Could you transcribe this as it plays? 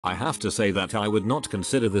I have to say that I would not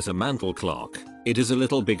consider this a mantel clock. It is a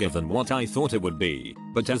little bigger than what I thought it would be,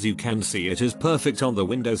 but as you can see it is perfect on the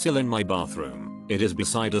windowsill in my bathroom. It is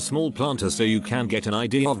beside a small planter so you can get an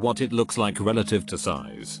idea of what it looks like relative to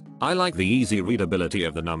size. I like the easy readability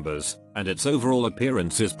of the numbers, and its overall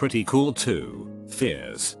appearance is pretty cool too.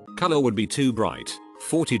 Fears. Color would be too bright.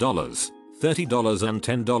 $40, $30 and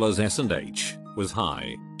 $10 S&H was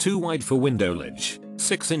high. Too wide for window ledge.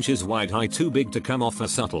 6 inches wide high too big to come off a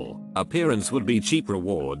subtle. Appearance would be cheap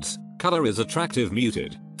rewards. Color is attractive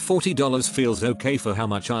muted. $40 feels okay for how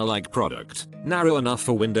much I like product. Narrow enough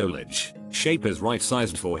for window ledge. Shape is right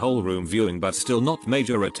sized for whole room viewing but still not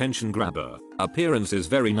major attention grabber. Appearance is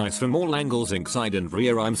very nice from all angles inside and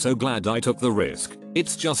rear. I'm so glad I took the risk.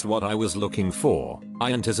 It's just what I was looking for.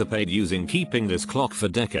 I anticipate keeping this clock for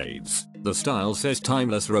decades. The style says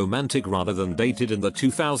timeless romantic rather than dated in the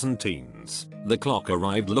 2000 teens. The clock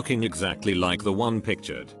arrived looking exactly like the one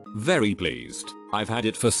pictured. Very pleased. I've had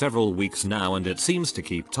it for several weeks now and it seems to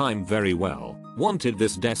keep time very well. Wanted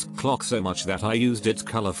this desk clock so much that I used its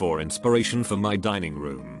color for inspiration for my dining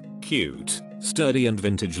room. Cute, sturdy and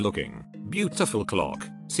vintage looking. Beautiful clock.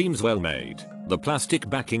 Seems well made. The plastic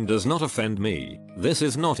backing does not offend me. This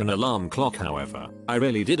is not an alarm clock however. I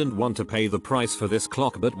really didn't want to pay the price for this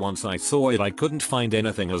clock but once I saw it I couldn't find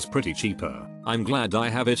anything as pretty cheaper. I'm glad I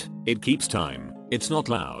have it. It keeps time. It's not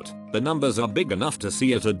loud. The numbers are big enough to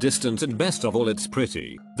see at a distance and best of all it's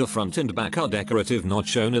pretty. The front and back are decorative not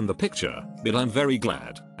shown in the picture, but I'm very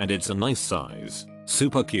glad, and it's a nice size.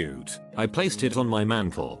 Super cute. I placed it on my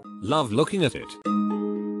mantle. Love looking at it.